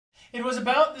It was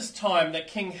about this time that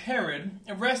King Herod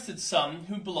arrested some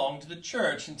who belonged to the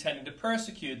church, intending to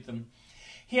persecute them.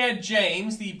 He had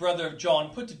James, the brother of John,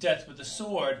 put to death with a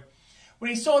sword. When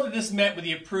he saw that this met with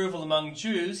the approval among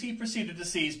Jews, he proceeded to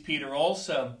seize Peter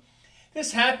also.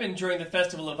 This happened during the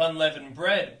festival of unleavened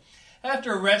bread.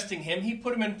 After arresting him, he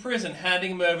put him in prison,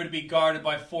 handing him over to be guarded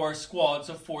by 4 squads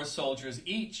of 4 soldiers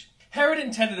each. Herod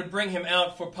intended to bring him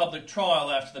out for public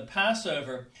trial after the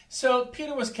Passover. So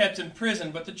Peter was kept in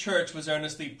prison, but the church was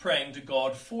earnestly praying to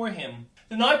God for him.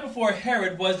 The night before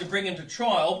Herod was to bring him to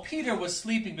trial, Peter was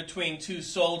sleeping between 2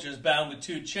 soldiers bound with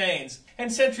 2 chains,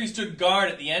 and sentries stood guard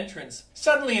at the entrance.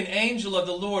 Suddenly an angel of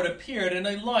the Lord appeared, and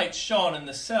a light shone in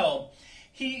the cell.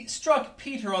 He struck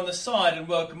Peter on the side and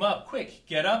woke him up. "Quick,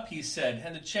 get up," he said,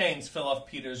 and the chains fell off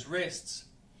Peter's wrists.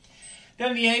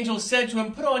 Then the angel said to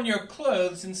him, "Put on your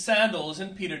clothes and sandals,"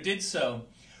 and Peter did so.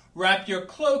 "Wrap your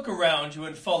cloak around you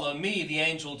and follow me," the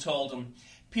angel told him.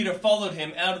 Peter followed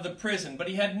him out of the prison, but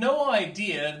he had no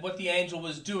idea what the angel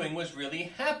was doing was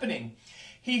really happening.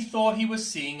 He thought he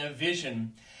was seeing a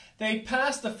vision. They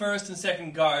passed the first and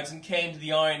second guards and came to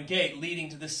the iron gate leading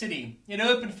to the city. It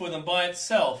opened for them by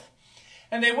itself,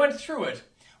 and they went through it.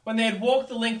 When they had walked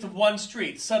the length of one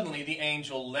street, suddenly the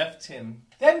angel left him.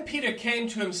 Then Peter came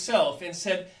to himself and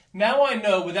said, "Now I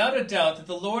know without a doubt that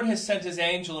the Lord has sent his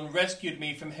angel and rescued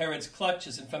me from Herod's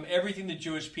clutches and from everything the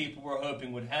Jewish people were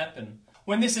hoping would happen."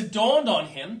 When this had dawned on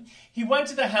him, he went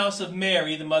to the house of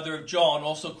Mary, the mother of John,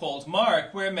 also called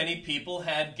Mark, where many people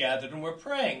had gathered and were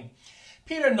praying.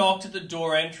 Peter knocked at the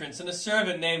door entrance, and a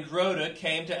servant named Rhoda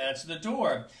came to answer the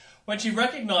door. When she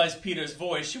recognized Peter's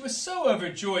voice, she was so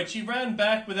overjoyed she ran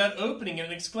back without opening it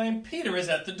and exclaimed, "Peter is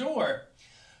at the door."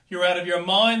 "You're out of your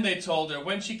mind," they told her.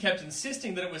 When she kept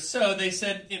insisting that it was so, they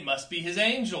said, "It must be his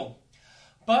angel."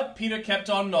 But Peter kept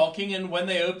on knocking, and when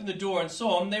they opened the door and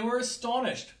saw him, they were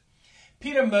astonished.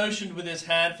 Peter motioned with his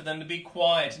hand for them to be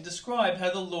quiet and described how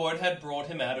the Lord had brought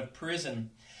him out of prison.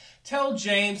 "Tell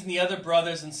James and the other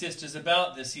brothers and sisters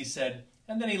about this," he said,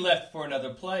 and then he left for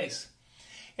another place.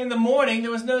 In the morning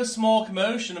there was no small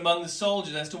commotion among the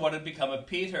soldiers as to what had become of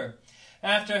Peter.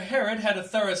 After Herod had a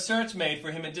thorough search made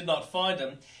for him and did not find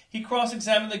him, he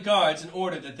cross-examined the guards and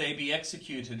ordered that they be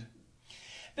executed.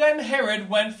 Then Herod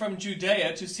went from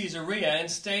Judea to Caesarea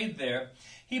and stayed there.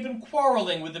 He had been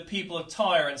quarreling with the people of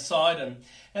Tyre and Sidon,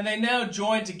 and they now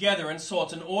joined together and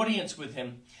sought an audience with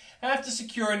him. After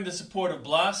securing the support of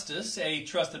Blastus, a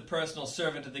trusted personal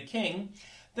servant of the king,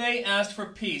 they asked for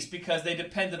peace because they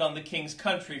depended on the king's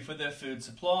country for their food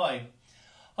supply.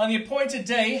 On the appointed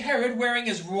day, Herod, wearing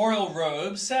his royal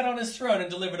robes, sat on his throne and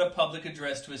delivered a public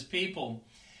address to his people.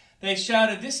 They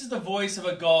shouted, "This is the voice of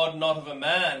a God, not of a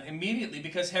man." Immediately,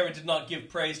 because Herod did not give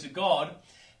praise to God,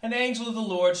 an angel of the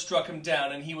Lord struck him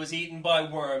down, and he was eaten by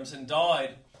worms and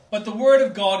died. But the word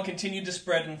of God continued to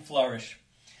spread and flourish.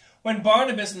 When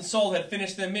Barnabas and Saul had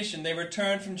finished their mission, they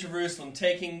returned from Jerusalem,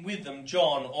 taking with them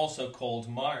John, also called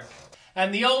Mark.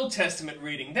 And the Old Testament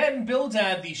reading. Then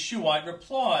Bildad the Shuhite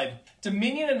replied,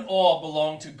 "Dominion and awe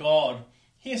belong to God.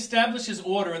 He establishes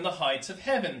order in the heights of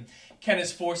heaven. Can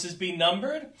his forces be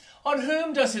numbered? On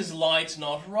whom does his light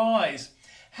not rise?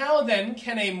 How then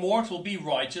can a mortal be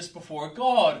righteous before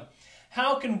God?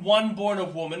 How can one born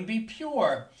of woman be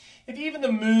pure? If even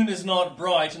the moon is not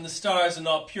bright and the stars are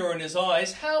not pure in his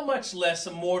eyes, how much less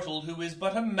a mortal who is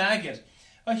but a maggot,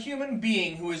 a human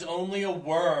being who is only a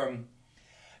worm?"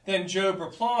 Then Job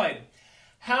replied,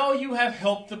 "How you have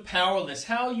helped the powerless,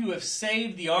 how you have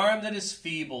saved the arm that is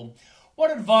feeble.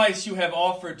 What advice you have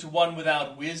offered to one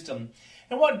without wisdom,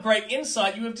 and what great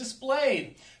insight you have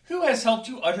displayed. Who has helped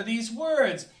you utter these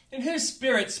words, and whose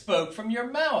spirit spoke from your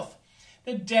mouth?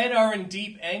 The dead are in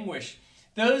deep anguish,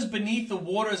 those beneath the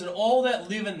waters and all that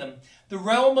live in them. The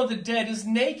realm of the dead is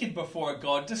naked before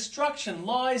God. Destruction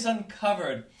lies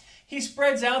uncovered. He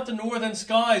spreads out the northern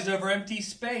skies over empty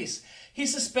space. He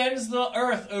suspends the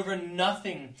earth over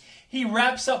nothing. He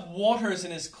wraps up waters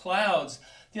in his clouds,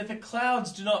 yet the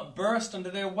clouds do not burst under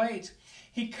their weight.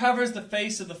 He covers the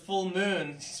face of the full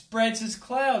moon. He spreads his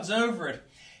clouds over it.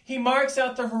 He marks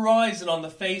out the horizon on the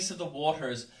face of the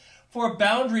waters. For a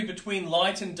boundary between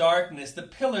light and darkness, the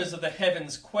pillars of the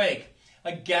heavens quake,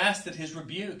 aghast at his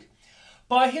rebuke.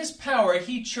 By his power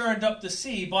he churned up the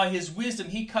sea. By his wisdom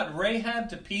he cut Rahab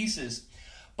to pieces.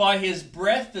 By his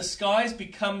breath the skies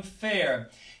become fair.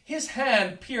 His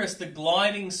hand pierced the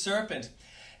gliding serpent.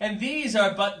 And these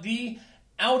are but the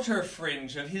outer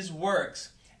fringe of his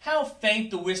works. How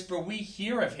faint the whisper we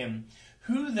hear of him.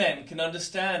 Who then can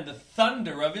understand the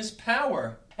thunder of his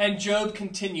power? And Job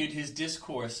continued his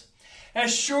discourse.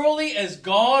 As surely as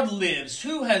God lives,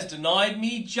 who has denied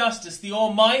me justice, the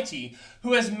Almighty,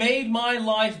 who has made my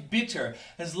life bitter,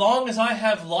 as long as I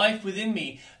have life within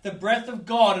me, the breath of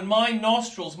God in my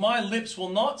nostrils, my lips will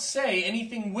not say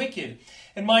anything wicked,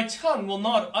 and my tongue will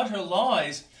not utter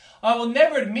lies. I will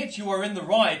never admit you are in the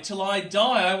right. Till I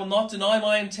die, I will not deny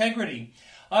my integrity.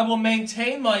 I will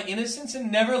maintain my innocence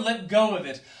and never let go of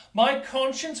it. My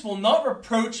conscience will not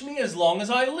reproach me as long as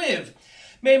I live.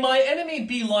 May my enemy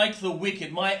be like the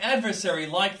wicked, my adversary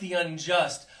like the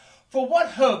unjust. For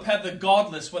what hope have the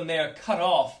godless when they are cut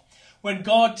off, when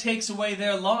God takes away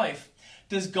their life?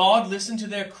 Does God listen to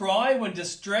their cry when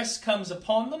distress comes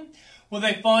upon them? Will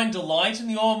they find delight in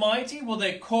the Almighty? Will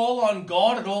they call on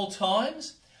God at all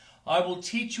times? I will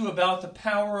teach you about the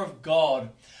power of God.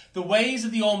 The ways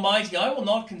of the Almighty I will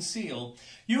not conceal.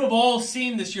 You have all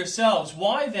seen this yourselves.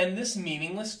 Why then this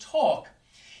meaningless talk?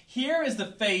 Here is the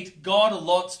fate God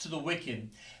allots to the wicked.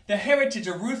 The heritage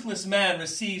a ruthless man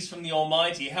receives from the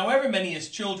Almighty. However many his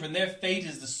children, their fate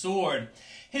is the sword.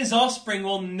 His offspring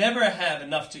will never have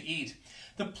enough to eat.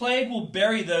 The plague will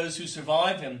bury those who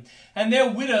survive him, and their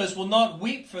widows will not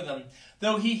weep for them,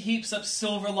 though he heaps up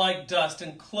silver like dust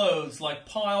and clothes like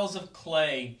piles of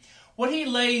clay. What he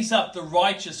lays up the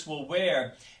righteous will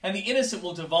wear, and the innocent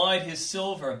will divide his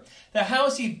silver. The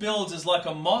house he builds is like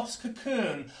a moth's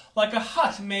cocoon, like a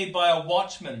hut made by a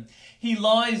watchman. He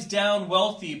lies down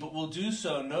wealthy, but will do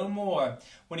so no more.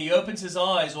 When he opens his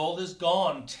eyes, all is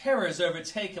gone. Terrors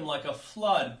overtake him like a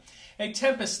flood. A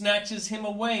tempest snatches him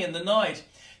away in the night.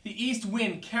 The east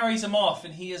wind carries him off,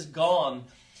 and he is gone.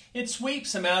 It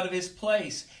sweeps him out of his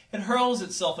place. It hurls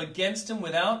itself against him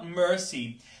without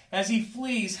mercy. As he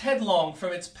flees headlong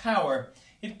from its power,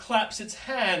 it claps its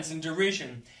hands in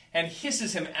derision and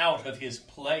hisses him out of his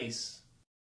place.